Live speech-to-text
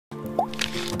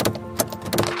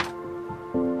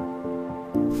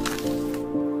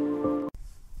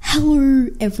Hello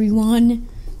everyone.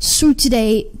 So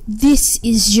today this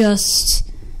is just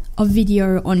a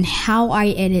video on how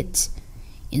I edit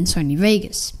in Sony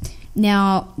Vegas.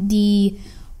 Now the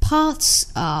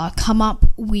parts come up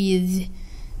with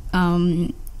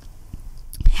how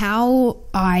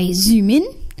I zoom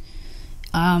in,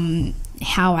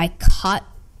 how I cut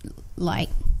like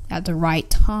at the right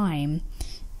time,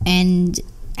 and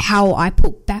how I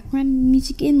put background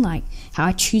music in, like how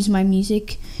I choose my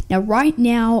music. Now right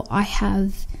now I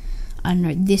have, I don't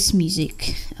know, this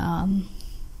music,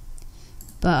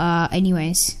 but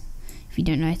anyways, if you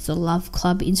don't know, it's the Love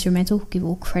Club instrumental. Give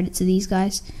all credit to these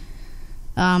guys.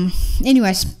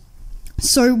 Anyways,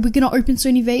 so we're gonna open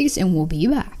Sony Vegas and we'll be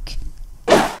back.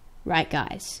 Right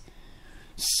guys,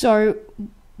 so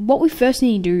what we first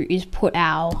need to do is put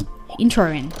our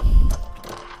intro in,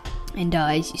 and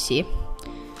as you see,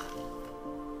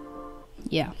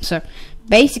 yeah, so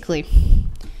basically,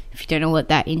 if you don't know what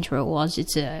that intro was,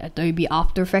 it's a Adobe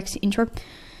After Effects intro.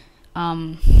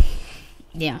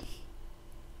 Yeah.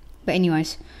 But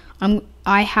anyways, so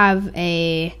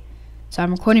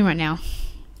I'm recording right now.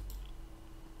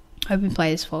 Open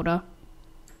playlist folder.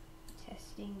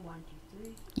 Testing 1, 2,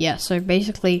 3. Yeah, so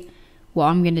basically what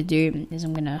I'm gonna do is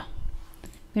I'm gonna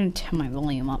turn my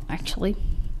volume up actually.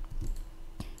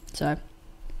 So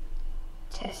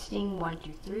testing 1,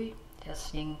 2, 3.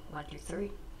 Testing 1, 2,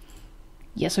 3.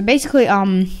 Yeah, so basically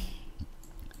I'm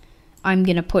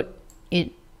gonna put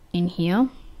it in here,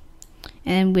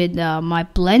 and with my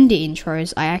Blender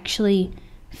intros I actually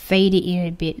fade it in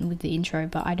a bit with the intro,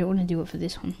 but I don't want to do it for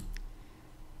this one.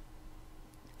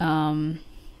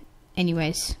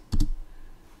 Anyways,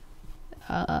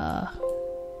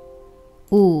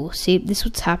 ooh, see, this is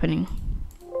what's happening.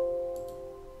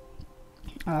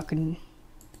 Oh, I can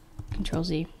Control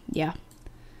Z, yeah.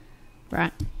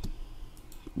 Right,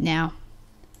 now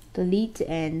delete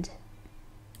and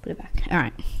put it back.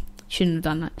 Alright, shouldn't have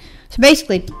done that. So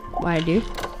basically what I do,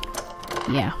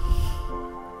 yeah,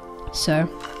 so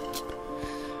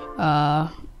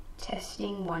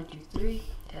testing 1, 2, 3.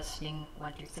 Testing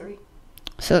 1, 2, 3.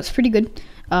 So that's pretty good,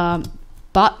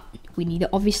 but we need to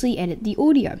obviously edit the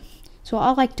audio. So what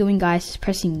I like doing, guys, is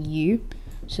pressing U.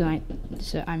 So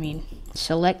I mean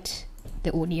select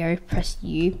the audio, press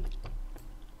U.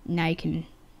 Now you can,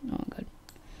 oh god,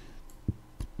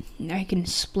 now you can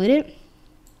split it.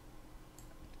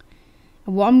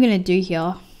 And what I'm gonna do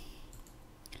here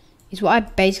is, what I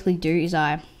basically do is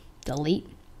I delete.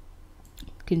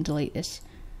 You can delete this.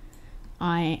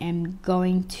 I am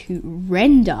going to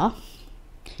render. Now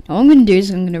what I'm gonna do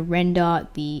is I'm gonna render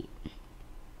the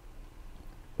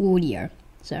audio.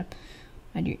 So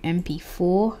I do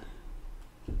MP4.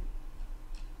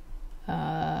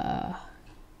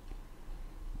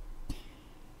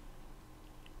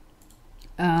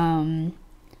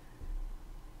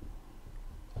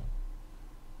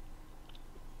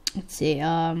 Let's see,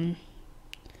 we're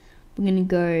gonna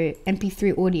go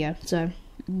MP3 audio, so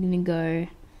I'm gonna go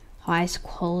highest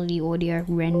quality audio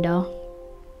render.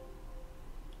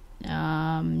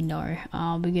 No,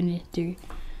 we're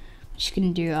just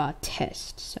gonna do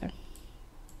test, so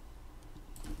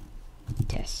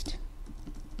test,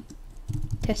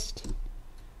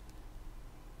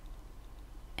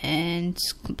 and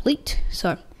it's complete.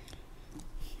 So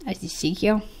as you see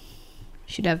here,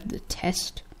 should have the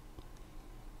test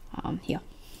here,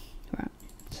 right?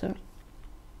 So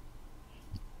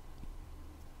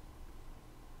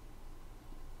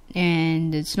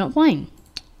and it's not playing.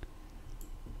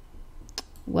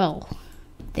 Well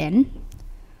then,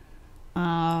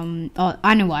 oh,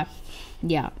 I know why.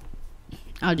 Yeah,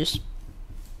 I'll just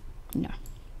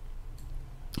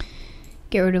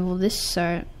get rid of all this.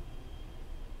 So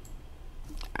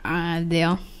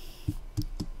there.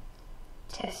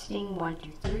 Testing 1, 2,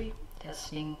 3.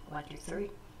 Testing 1, 2, 3.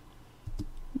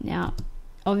 Now,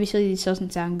 obviously this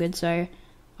doesn't sound good, so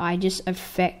I just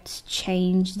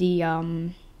change the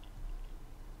go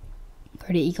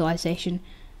to equalization.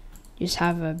 Just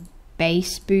have a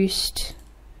bass boost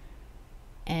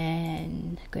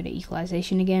and go to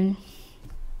equalization again,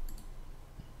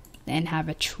 and have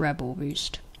a treble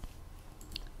boost.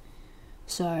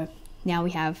 So now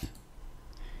we have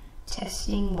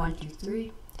testing 1, 2,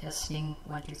 3. Testing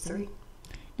 1, 2, 3.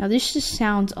 Now this just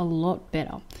sounds a lot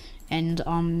better, and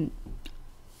I'm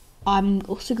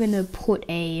also going to put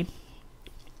a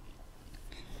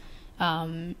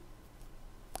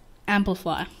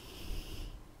amplifier.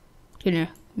 Gonna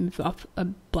move up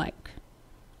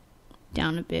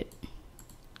down a bit.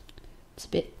 It's a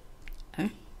bit.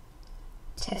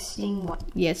 Testing what?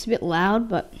 Yeah, it's a bit loud,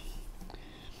 but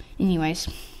anyways.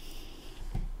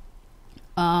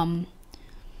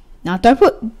 Now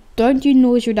don't don't do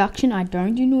noise reduction. I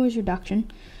don't do noise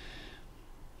reduction.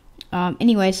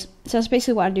 Anyways, so that's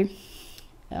basically what I do.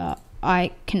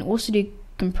 I can also do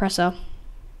compressor.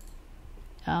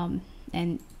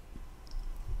 And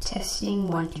testing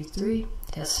 1 2 3.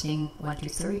 Testing 1 2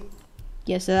 3.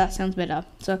 Yeah, so that sounds better.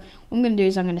 So what I'm gonna do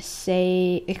is I'm gonna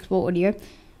say export audio.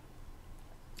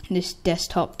 This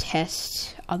desktop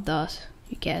test other.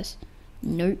 Who cares?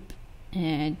 Nope.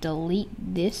 And delete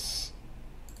this.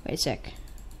 Wait a sec.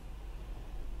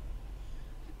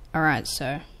 Alright,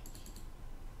 so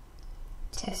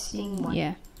testing 1.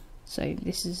 Yeah. So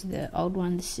this is the old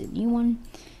one, this is the new one.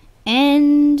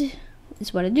 And this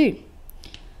is what I do.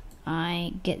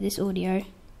 I get this audio,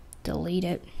 delete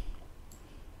it.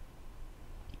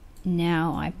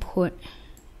 Now I put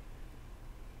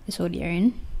this audio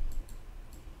in.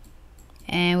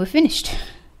 And we're finished.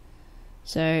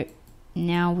 So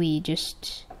now we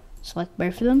just select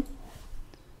both of them.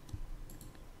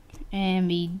 And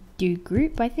we do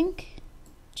group, I think.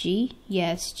 G?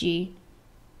 Yes, G.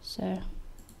 So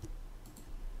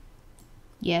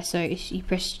yeah, so if you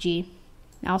press G,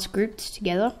 now it's grouped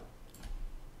together.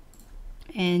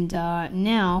 And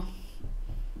now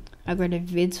I go to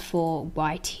vids for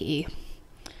YT,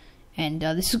 and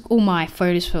this is all my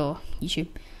photos for YouTube.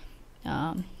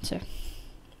 So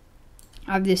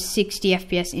I have this 60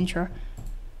 FPS intro,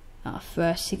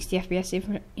 first 60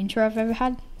 FPS intro I've ever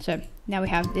had. So now we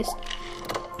have this.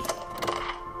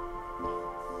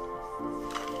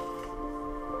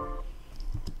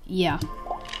 Yeah.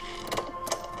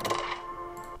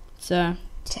 So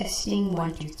testing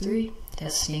 1 2 3.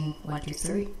 Testing 1 2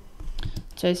 3.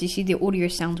 So as you see, the audio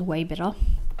sounds way better.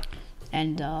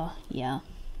 And yeah.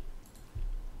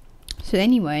 So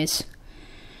anyways,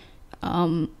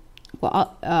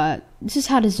 this is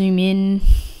how to zoom in.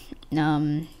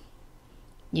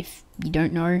 If you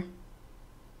don't know.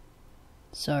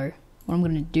 So what I'm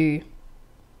gonna do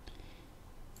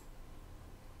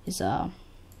is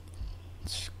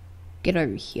let's get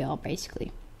over here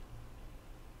basically.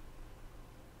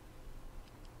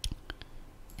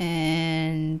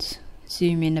 And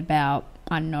zoom in about,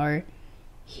 I don't know,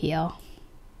 here.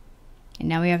 And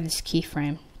now we have this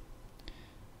keyframe.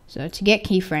 So to get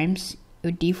keyframes, it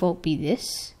would default be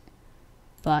this,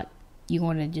 but you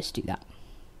want to just do that.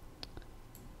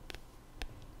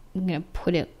 I'm gonna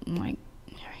put it like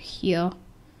here,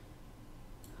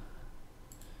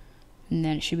 and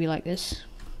then it should be like this.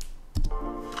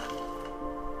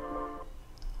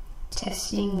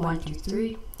 Testing 1 2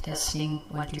 3. Testing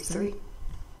 1 2 3.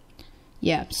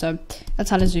 Yeah, so that's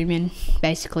how to zoom in,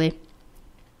 basically.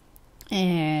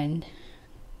 And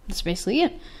that's basically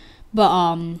it. But,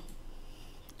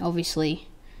 obviously,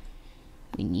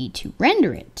 we need to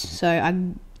render it. So, I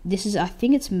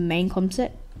think it's main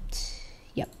concept.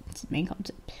 Yep, it's main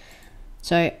concept.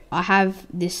 So, I have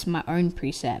this, my own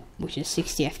preset, which is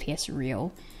 60 FPS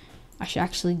real. I should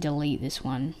actually delete this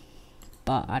one,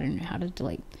 but I don't know how to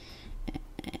delete.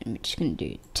 And we're just going to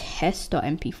do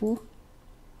test.mp4.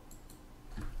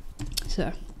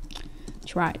 So,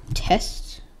 try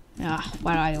test.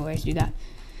 Why do I always do that?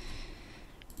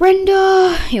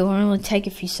 Render! It will only take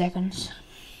a few seconds.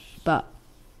 But,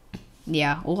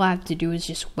 yeah, all I have to do is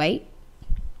just wait.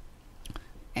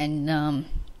 And,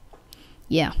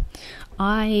 yeah.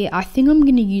 I think I'm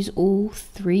going to use all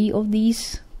 3 of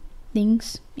these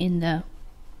things in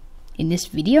this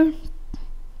video.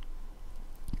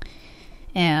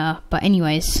 But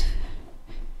anyways,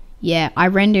 yeah, I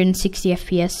render in 60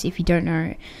 FPS. If you don't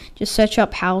know, just search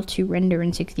up how to render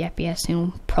in 60 FPS and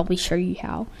it'll probably show you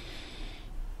how.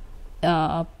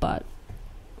 But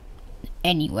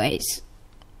anyways,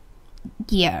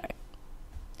 yeah.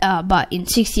 But in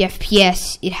 60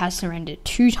 FPS, it has to render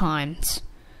 2 times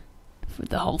for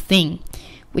the whole thing,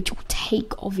 which will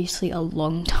take obviously a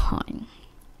long time.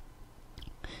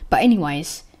 But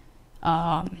anyways,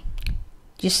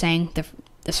 just saying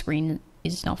the screen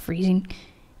is not freezing.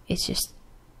 It's just,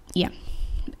 yeah.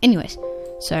 Anyways,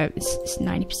 so it's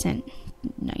 90%,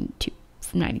 92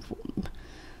 from 94.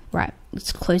 Right,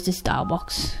 let's close this dial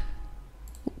box.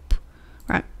 Oop.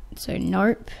 Right, so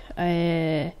nope.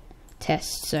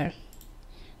 Test. So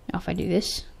now if I do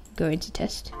this, go into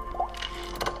test.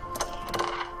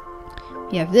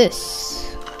 We have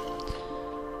this.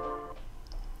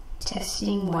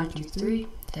 Testing 1 2 3.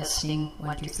 Testing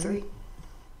 1 2 3.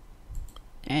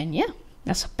 And yeah,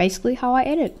 that's basically how I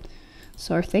edit.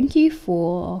 So thank you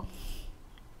for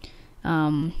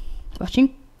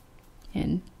watching,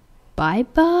 and bye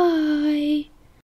bye.